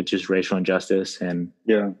with just racial injustice and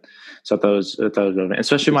so that was relevant,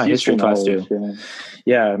 especially my history class too.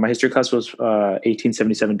 Yeah, my history class was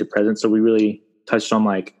 1877 to present, so we really touched on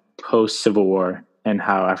like post Civil War and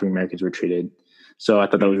how African Americans were treated. So I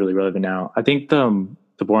thought that was really relevant now. I think the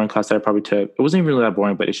boring class that I probably took, it wasn't even really that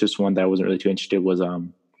boring, but it's just one that I wasn't really too interested was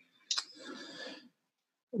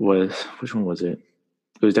which one was it?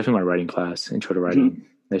 It was definitely my writing class, intro to writing.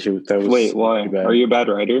 That was Wait, why? Are you a bad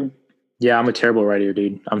writer? Yeah, I'm a terrible writer,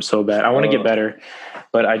 dude. I'm so bad. I want to get better,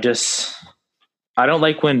 but I don't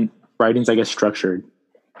like when writing's, I guess, structured.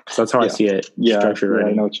 So that's how I see it. Structured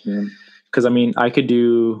writing. I know what you mean. Because I mean, I could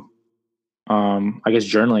do, I guess,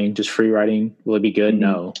 journaling, just free writing. Will it be good?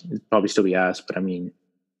 No, it'd probably still be asked, but I mean,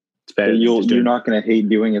 it's better. You're not going to hate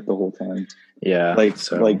doing it the whole time. Yeah,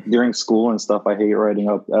 like during school and stuff, I hate writing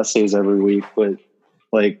up essays every week, but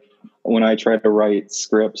like when I try to write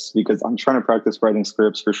scripts, because I'm trying to practice writing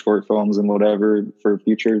scripts for short films and whatever for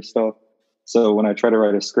future stuff. So when I try to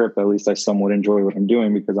write a script, at least I somewhat enjoy what I'm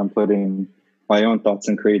doing because I'm putting my own thoughts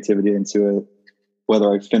and creativity into it.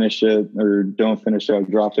 Whether I finish it or don't finish it, or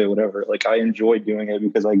drop it, whatever. Like I enjoy doing it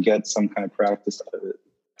because I get some kind of practice out of it.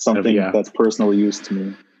 Something that's personal use to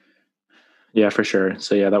me. Yeah, for sure.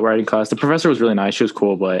 So yeah, that writing class, the professor was really nice. She was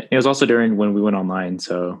cool, but it was also during when we went online.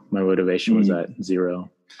 So my motivation was at zero.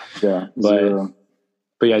 Yeah. Zero.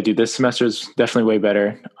 But yeah, dude, this semester is definitely way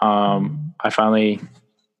better. I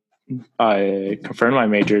confirmed my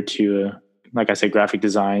major to, like I said, graphic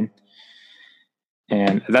design.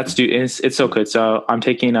 And that's, dude, it's so good. So I'm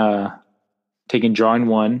taking drawing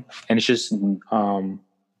 1, and it's just,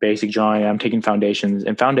 basic drawing. I'm taking foundations,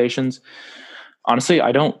 and foundations, honestly,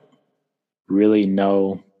 I don't really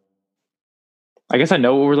know. I guess I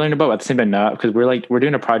know what we're learning about, but at the same time not, because we're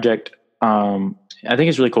doing a project. I think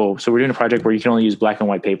it's really cool. So we're doing a project where you can only use black and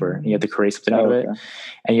white paper, and you have to create something out of it,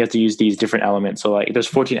 and you have to use these different elements. So like there's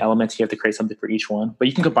 14 elements, you have to create something for each one, but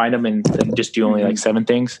you can combine them and just do only like 7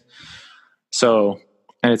 things. So,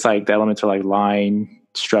 and it's like the elements are like line,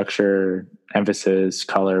 structure, emphasis,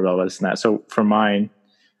 color, blah, blah, this and that. So for mine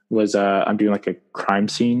was, I'm doing like a crime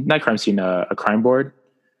board.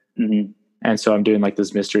 And so I'm doing like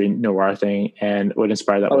this mystery noir thing. And what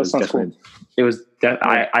inspired that was definitely, it was that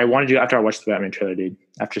I wanted to do after I watched the Batman trailer, dude,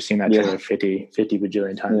 after seeing that trailer 50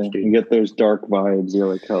 bajillion times, dude. You get those dark vibes.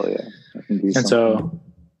 You're like, hell yeah. I can do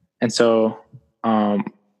something. So,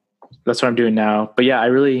 that's what I'm doing now. But yeah, I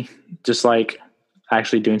really just like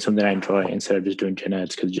actually doing something I enjoy instead of just doing gen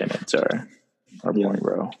eds, because gen eds are boring,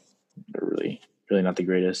 bro. They're really, really not the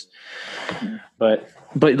greatest. But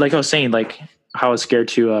like I was saying, like how I was scared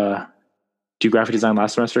to do graphic design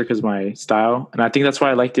last semester because my style, and I think that's why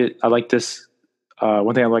I liked it. I like this.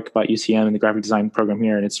 One thing I like about UCM and the graphic design program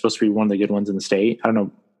here, and it's supposed to be one of the good ones in the state. I don't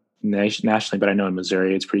know nationally, but I know in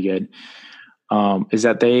Missouri it's pretty good. is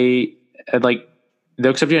that they like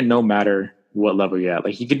they'll accept you no matter what level you're at.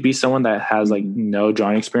 Like you could be someone that has like no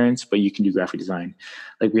drawing experience, but you can do graphic design.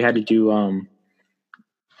 Like we had to do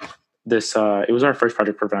this. It was our first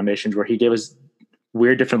project for Foundations where he gave us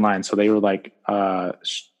weird different lines. So they were like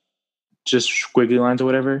just squiggly lines or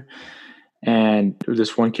whatever. And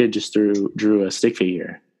this one kid just drew a stick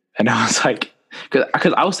figure, and I was like,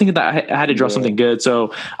 because I was thinking that I had to draw something good,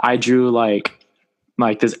 so I drew like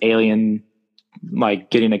this alien like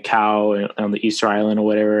getting a cow on the Easter Island or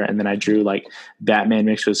whatever, and then I drew like Batman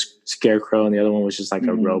mixed with Scarecrow, and the other one was just like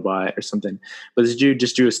a robot or something. But this dude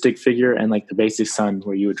just drew a stick figure and like the basic sun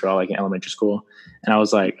where you would draw like in elementary school, and I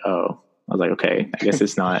was like, okay, I guess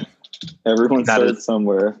it's not. Everyone starts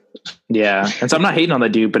somewhere. Yeah, and so I'm not hating on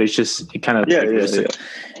that dude, but it's just it kind of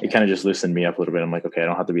it kind of just loosened me up a little bit. I'm like, okay, I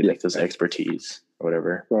don't have to be like this expertise or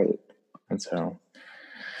whatever, right? And so,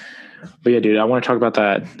 but yeah, dude, I want to talk about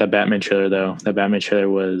that Batman trailer though. That Batman trailer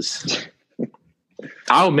was,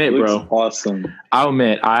 I'll admit, bro, awesome. I'll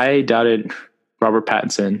admit, I doubted Robert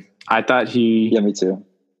Pattinson. I thought me too.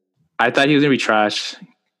 I thought he was gonna be trash.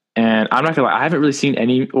 And I'm not gonna lie, I haven't really seen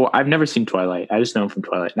any. Well, I've never seen Twilight. I just know him from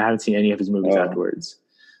Twilight, and I haven't seen any of his movies afterwards.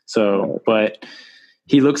 So, but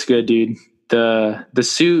he looks good, dude. The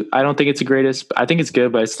suit, I don't think it's the greatest. I think it's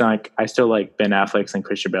good, but it's not. Like, I still like Ben Affleck's and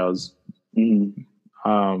Christian Bale's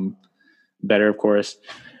better, of course.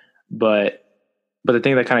 But the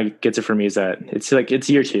thing that kind of gets it for me is that it's like it's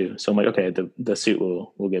year 2, so I'm like, okay, the suit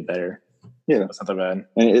will get better. Yeah, it's not that bad.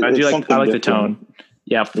 And I like the tone.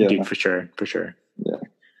 Yeah, dude, for sure. Yeah.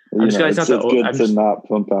 It's good to not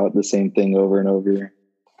pump out the same thing over and over.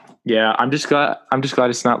 Yeah, I'm just glad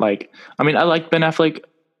it's not like. I mean, I like Ben Affleck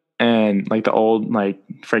and like the old like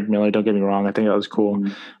Frank Miller. Don't get me wrong, I think that was cool,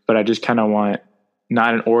 but I just kind of want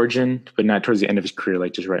not an origin, but not towards the end of his career,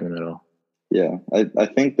 like just right in the middle. Yeah, I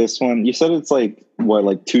think this one. You said it's like what,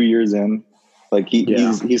 like 2 years in. Like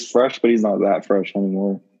he's fresh, but he's not that fresh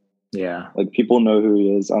anymore. Yeah, like people know who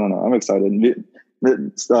he is. I don't know. I'm excited. Me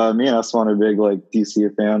and Esteban are big like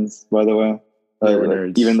DC fans, by the way.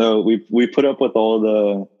 Like, even though we put up with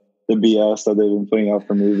all the BS that they've been putting out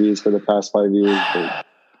for movies for the past 5 years, but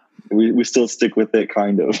we still stick with it,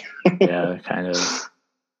 kind of. Yeah, kind of.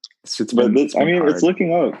 It's it's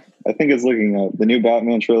looking up. I think it's looking up. The new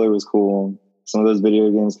Batman trailer was cool. Some of those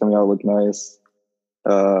video games coming out look nice.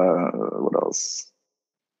 What else?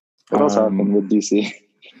 What else happened with DC?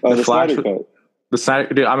 Oh, the Snyder Cut. The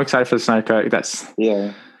Snyder, dude, I'm excited for the Snyder Cut.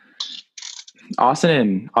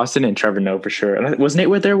 Austin and Trevor know for sure. And was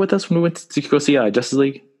Nate there with us when we went to go see Justice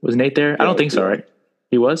League? Was Nate there? I don't think so, right?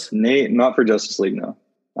 He was? Nate, not for Justice League, no.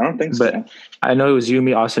 I don't think so. But I know it was you,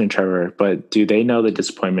 me, Austin, and Trevor. But do they know the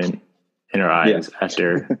disappointment in our eyes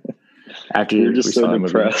after You're just so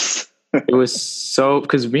depressed. It was so,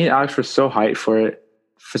 because me and Alex were so hyped for it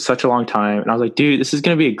for such a long time, and I was like, dude, this is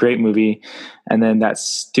gonna be a great movie. And then that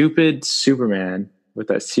stupid Superman with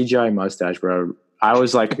that CGI mustache, bro. I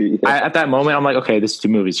was like, at that moment, I'm like, okay, this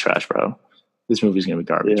movie's trash, bro. This movie's gonna be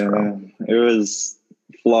garbage, bro. It was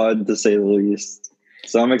flawed to say the least.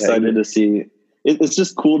 So I'm excited to see. It's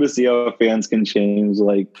just cool to see how fans can change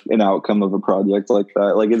like an outcome of a project like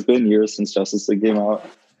that. Like it's been years since Justice League came out,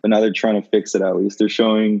 but now they're trying to fix it. At least they're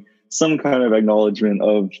showing some kind of acknowledgement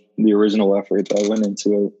of the original effort that went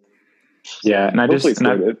into it. Yeah, and I'm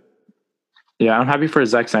happy for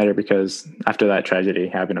Zack Snyder, because after that tragedy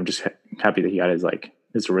happened, I'm just happy that he got his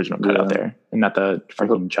original cut out there, and not the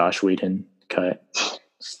freaking Josh Whedon cut.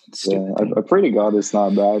 I pray to God it's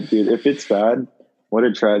not bad, dude. If it's bad, what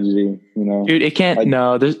a tragedy, you know. Dude, it can't.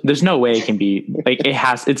 There's no way it can be like it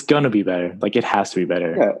has. It's gonna be better. Like it has to be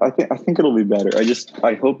better. Yeah, I think it'll be better.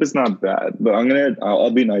 I hope it's not bad, but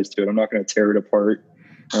I'll be nice to it. I'm not gonna tear it apart.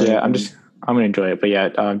 Yeah, I'm gonna enjoy it. But yeah,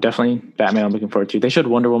 definitely Batman. I'm looking forward to. They showed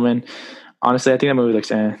Wonder Woman. Honestly, I think that movie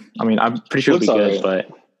looks. I mean, I'm pretty sure it'll be good, but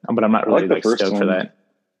I'm not really like stoked for that.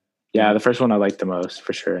 Yeah, the first one I liked the most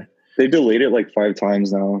for sure. They delayed it like 5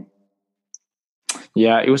 times now.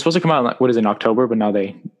 Yeah, it was supposed to come out in October, but now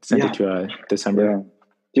they sent it to December.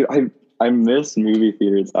 Yeah. Dude, I miss movie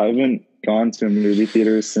theaters. I haven't gone to a movie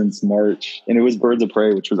theater since March, and it was Birds of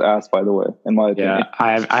Prey, which was ass, by the way, in my opinion. Yeah,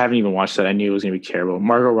 I haven't even watched that. I knew it was going to be terrible.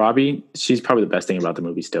 Margot Robbie, she's probably the best thing about the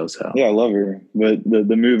movie still. So yeah, I love her, but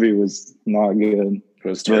the movie was not good. It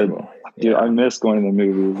was terrible. Dude, I miss going to the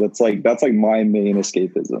movies. That's like my main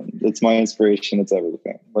escapism. It's my inspiration. It's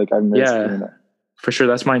everything. Like I miss doing that. For sure.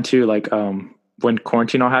 That's mine too. Like when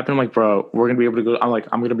quarantine all happened, I'm like, bro, we're gonna be able to go.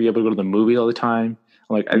 I'm gonna be able to go to the movies all the time.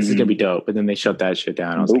 I'm like, this is gonna be dope. But then they shut that shit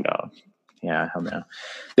down. I was like, oh yeah, hell no.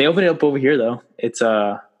 They opened it up over here though. It's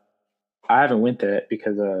I haven't went there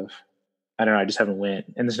because of I don't know. I just haven't went,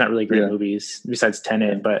 and there's not really great movies besides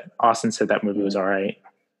Tenet. But Austin said that movie was all right.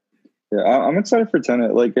 Yeah, I'm excited for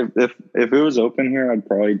Tenet. Like if it was open here, I'd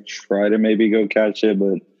probably try to maybe go catch it.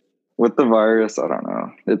 But with the virus, I don't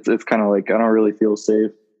know. It's kind of like I don't really feel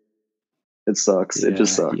safe. It sucks. It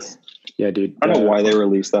just sucks. Yeah, dude. I don't know why they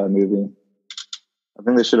released that movie. I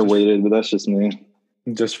think they should have waited, but that's just me.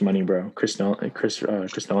 Just for money, bro. Chris Nolan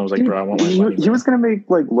was like, bro, I want my money. He was gonna make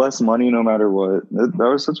like less money no matter what. That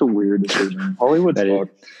was such a weird decision. Hollywood's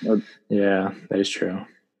fucked. Yeah, that is true.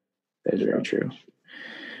 That is very true.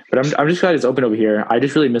 But I'm just glad it's open over here. I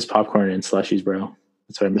just really miss popcorn and slushies, bro.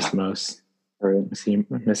 That's what I miss the most. Right.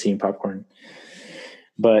 Miss eating popcorn.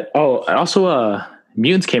 But also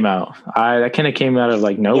Mutants came out. That kind of came out of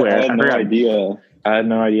like nowhere. I had no idea. I had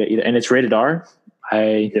no idea either, and it's rated R.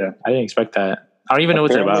 I didn't expect that. I don't even know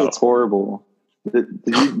what it's about. It's horrible.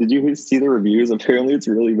 Did you see the reviews? Apparently, it's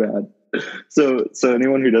really bad. So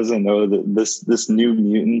anyone who doesn't know, this new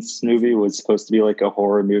Mutants movie was supposed to be like a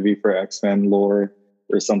horror movie for X-Men lore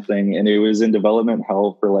or something, and it was in development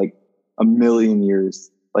hell for like a million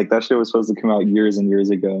years. Like that shit was supposed to come out years and years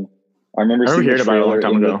ago. I remember seeing the trailer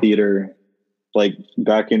in the theater, like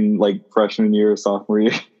back in like freshman year, sophomore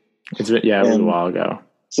year. It was a while ago.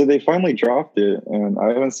 So they finally dropped it, and I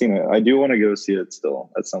haven't seen it. I do want to go see it still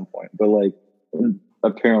at some point, but like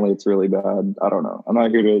apparently it's really bad. I don't know. I'm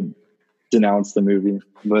not here to denounce the movie,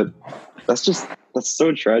 but that's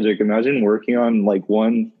so tragic. Imagine working on like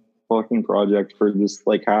one fucking project for just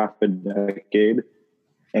like half a decade,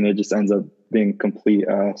 and it just ends up being complete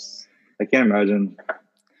ass. I can't imagine.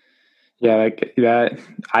 Yeah, like that.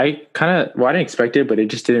 I didn't expect it, but it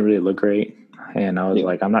just didn't really look great. And I was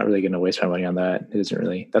like, I'm not really going to waste my money on that. It isn't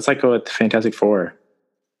really. That's like with Fantastic Four.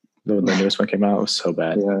 The newest one came out. It was so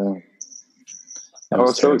bad. Yeah. I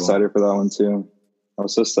was so excited for that one too. I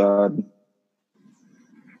was so sad.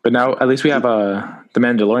 But now at least we have The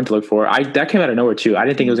Mandalorian to look for. That came out of nowhere too. I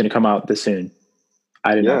didn't think it was going to come out this soon.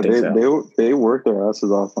 I did not think so. They worked their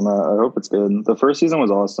asses off on that. I hope it's good. The first season was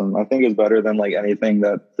awesome. I think it's better than like anything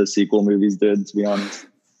that the sequel movies did, to be honest.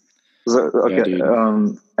 Okay.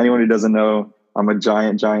 Anyone who doesn't know, I'm a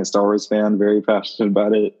giant Star Wars fan, very passionate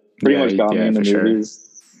about it. Pretty much got me in the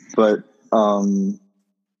movies. But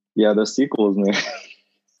the sequels, man.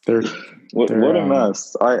 What a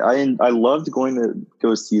mess. I loved going to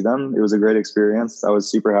go see them. It was a great experience. I was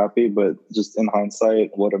super happy, but just in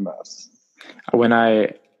hindsight, what a mess.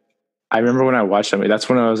 I remember when I watched them, that's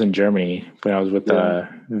when I was in Germany, when I was with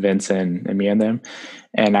Vince and me and them.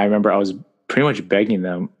 And I remember I was pretty much begging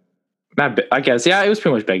them. It was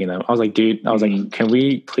pretty much begging them. I was like, dude, like, can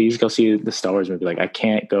we please go see the Star Wars movie? Like, I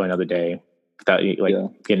can't go another day without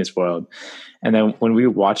getting spoiled. And then when we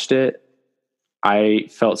watched it, I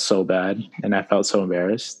felt so bad and I felt so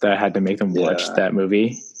embarrassed that I had to make them watch that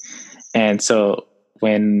movie. And so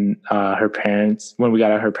when we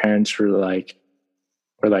got out, her parents were like,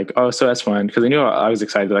 oh, so that's fun. Cause they knew I was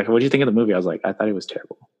excited. They're like, what did you think of the movie? I was like, I thought it was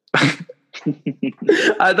terrible.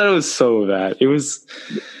 I thought it was so bad. It was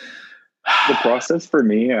the process for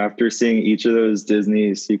me after seeing each of those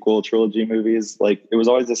Disney sequel trilogy movies. Like it was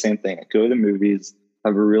always the same thing. I'd go to the movies,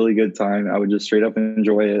 have a really good time. I would just straight up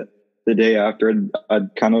enjoy it. The day after,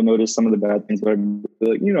 I'd kind of notice some of the bad things, but I'd be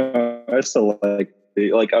like, I still like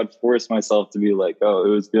it. Like I'd force myself to be like, oh, it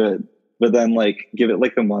was good. But then like give it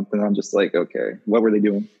like a month and I'm just like, okay, what were they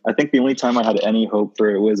doing? I think the only time I had any hope for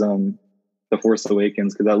it was The Force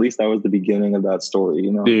Awakens, because at least that was the beginning of that story,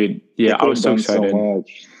 you know? Dude, yeah, I was so excited. So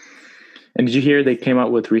much. And did you hear they came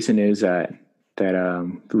out with recent news that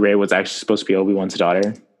Rey was actually supposed to be Obi-Wan's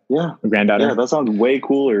daughter? Yeah. Granddaughter? Yeah, that sounds way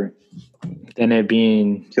cooler than it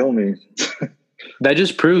being... Kill me. That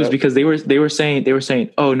just proves because they were saying,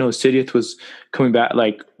 oh no, Sidious was coming back.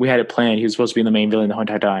 Like we had it planned. He was supposed to be the main villain the whole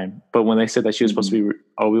entire time. But when they said that she was supposed to be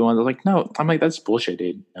Obi-Wan, they're like, no. I'm like, that's bullshit,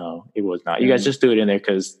 dude. No, it was not. You guys just threw it in there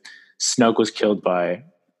because Snoke was killed by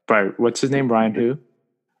what's his name? Brian who?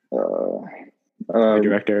 The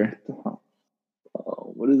director.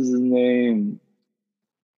 What is his name?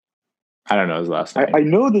 I don't know his last name. I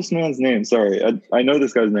know this man's name. Sorry, I know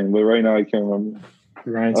this guy's name, but right now I can't remember.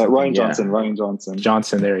 Ryan Johnson.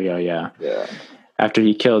 Johnson. There you go. Yeah. Yeah. After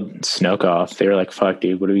he killed Snoke off, they were like, "Fuck,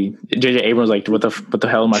 dude. What do we?" JJ Abrams was like, "What the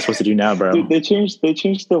hell am I supposed to do now, bro?" Dude, they changed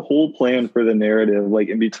the whole plan for the narrative, like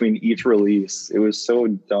in between each release. It was so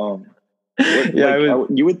dumb.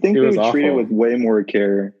 You would think they would treat it with way more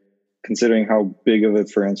care, considering how big of a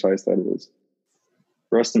franchise that is.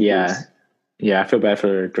 Rest in peace. Yeah, I feel bad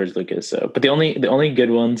for George Lucas. So, but the only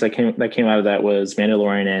good ones that came out of that was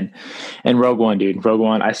Mandalorian and Rogue One, dude. Rogue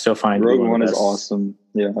One, I still find Rogue One is awesome.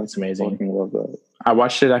 Yeah, it's amazing. I fucking love that. I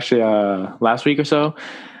watched it actually last week or so.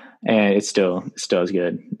 and it's still as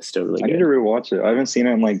good. It's still really I good. need to rewatch it. I haven't seen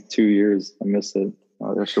it in like 2 years. I missed it.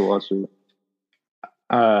 I should watch it.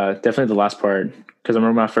 Definitely the last part, because I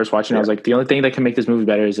remember when I first watching it, I was like, the only thing that can make this movie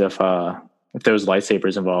better is if there was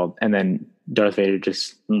lightsabers involved, and then Darth Vader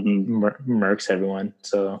just murks everyone.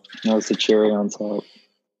 So that was the cherry on top.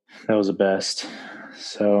 That was the best.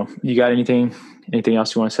 So you got anything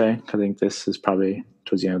else you want to say? I think this is probably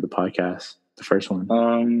towards the end of the podcast, the first one.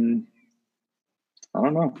 I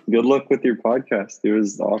don't know. Good luck with your podcast. It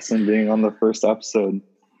was awesome being on the first episode.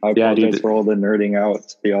 I apologize for all the nerding out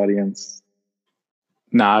to the audience.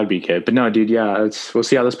 Nah, I'd be good. But no, dude, yeah, we'll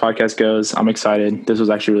see how this podcast goes. I'm excited. This was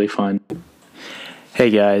actually really fun. Hey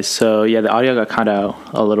guys, so yeah, the audio got cut out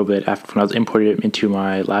a little bit after when I was importing it into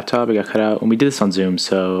my laptop. It got cut out when we did this on Zoom,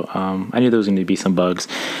 so I knew there was going to be some bugs.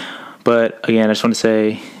 But again, I just want to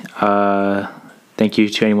say thank you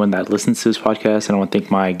to anyone that listens to this podcast, and I want to thank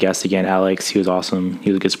my guest again, Alex. He was awesome. He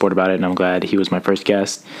was a good sport about it, and I'm glad he was my first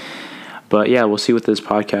guest. But yeah, we'll see what this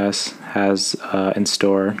podcast has in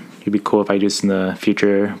store. It'd be cool if I do this in the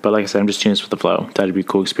future. But like I said, I'm just doing this with the flow. That'd be a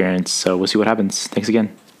cool experience. So we'll see what happens. Thanks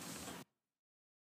again.